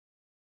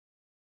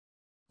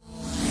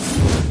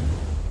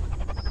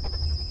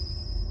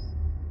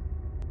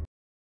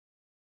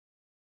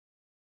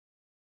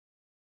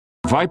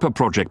Viper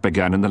project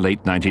began in the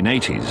late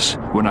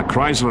 1980s, when a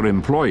Chrysler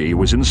employee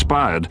was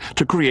inspired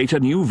to create a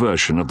new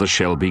version of the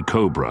Shelby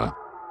Cobra.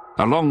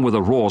 Along with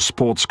a raw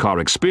sports car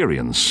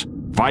experience,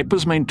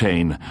 Vipers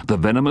maintain the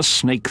venomous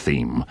snake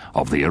theme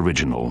of the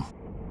original.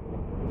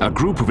 A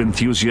group of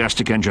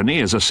enthusiastic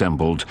engineers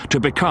assembled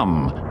to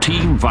become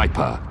Team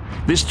Viper.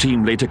 This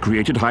team later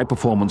created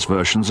high-performance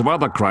versions of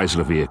other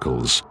Chrysler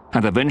vehicles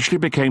and eventually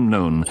became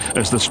known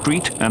as the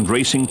Street and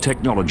Racing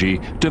Technology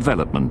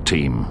Development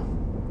Team.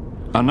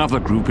 Another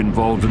group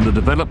involved in the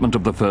development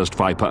of the first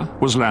Viper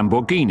was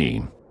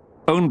Lamborghini.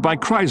 Owned by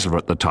Chrysler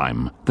at the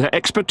time, their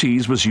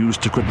expertise was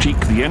used to critique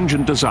the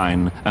engine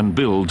design and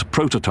build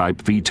prototype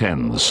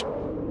V10s.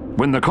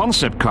 When the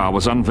concept car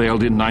was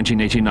unveiled in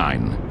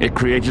 1989, it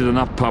created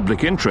enough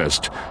public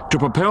interest to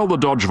propel the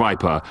Dodge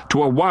Viper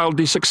to a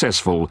wildly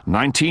successful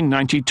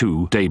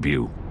 1992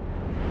 debut.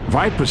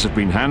 Vipers have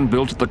been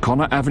hand-built at the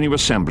Conner Avenue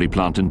Assembly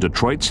Plant in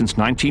Detroit since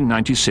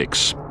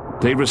 1996.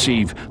 They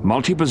receive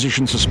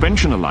multi-position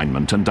suspension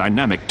alignment and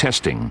dynamic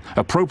testing,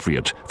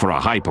 appropriate for a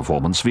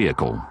high-performance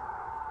vehicle.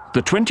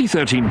 The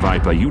 2013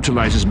 Viper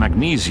utilizes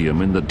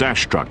magnesium in the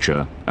dash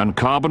structure and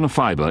carbon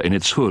fiber in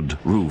its hood,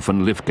 roof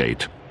and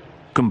liftgate.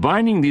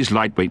 Combining these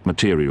lightweight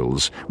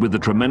materials with the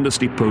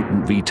tremendously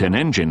potent V10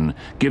 engine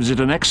gives it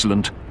an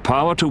excellent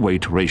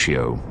power-to-weight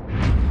ratio.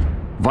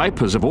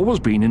 Vipers have always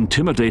been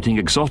intimidating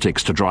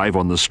exotics to drive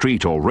on the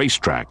street or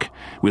racetrack,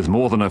 with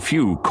more than a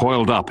few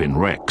coiled up in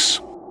wrecks.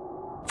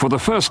 For the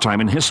first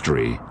time in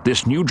history,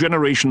 this new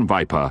generation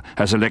Viper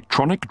has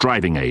electronic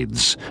driving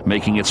aids,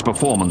 making its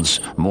performance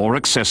more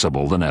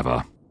accessible than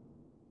ever.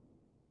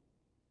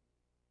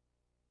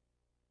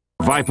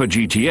 Viper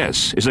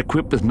GTS is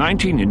equipped with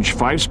 19-inch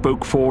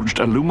 5-spoke forged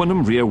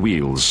aluminum rear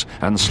wheels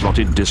and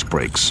slotted disc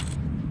brakes.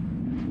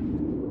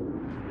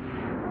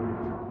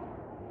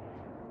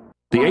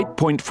 The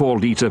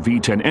 8.4-litre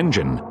V10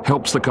 engine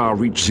helps the car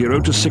reach 0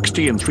 to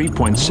 60 in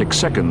 3.6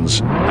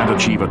 seconds and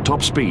achieve a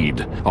top speed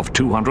of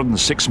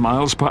 206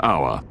 miles per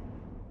hour.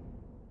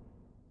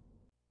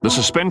 The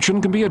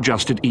suspension can be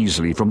adjusted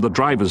easily from the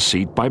driver's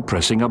seat by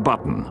pressing a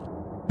button.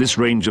 This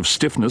range of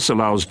stiffness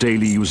allows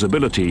daily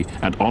usability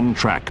and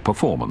on-track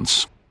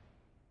performance.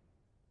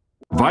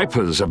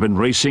 Vipers have been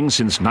racing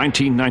since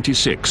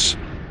 1996.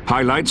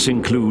 Highlights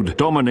include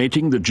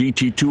dominating the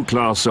GT2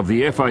 class of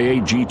the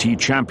FIA GT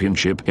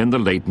Championship in the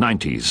late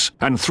 90s,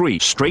 and 3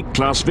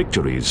 straight-class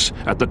victories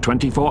at the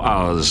 24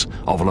 Hours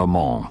of Le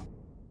Mans.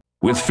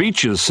 With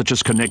features such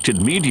as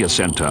connected media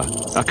center,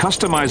 a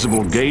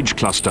customizable gauge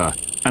cluster,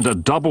 and a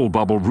double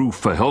bubble roof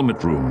for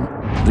helmet room,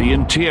 the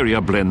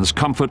interior blends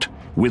comfort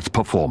with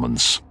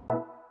performance.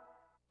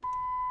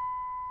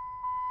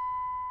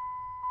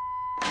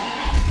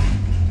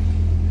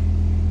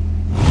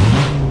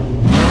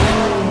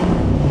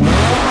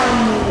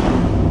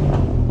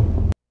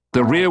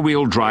 The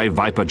rear-wheel drive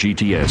Viper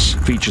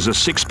GTS features a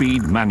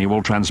 6-speed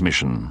manual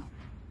transmission.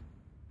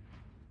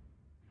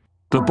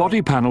 The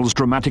body panel's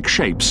dramatic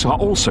shapes are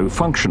also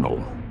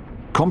functional.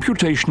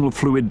 Computational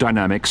fluid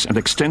dynamics and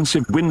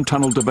extensive wind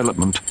tunnel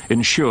development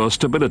ensure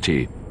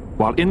stability,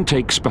 while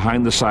intakes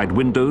behind the side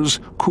windows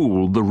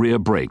cool the rear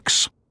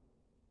brakes.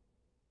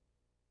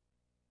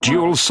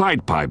 Dual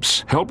side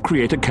pipes help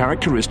create a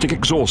characteristic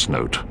exhaust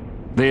note.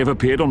 They have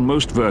appeared on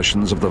most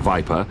versions of the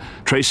Viper,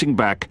 tracing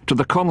back to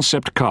the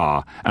concept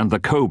car and the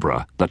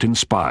Cobra that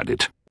inspired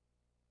it.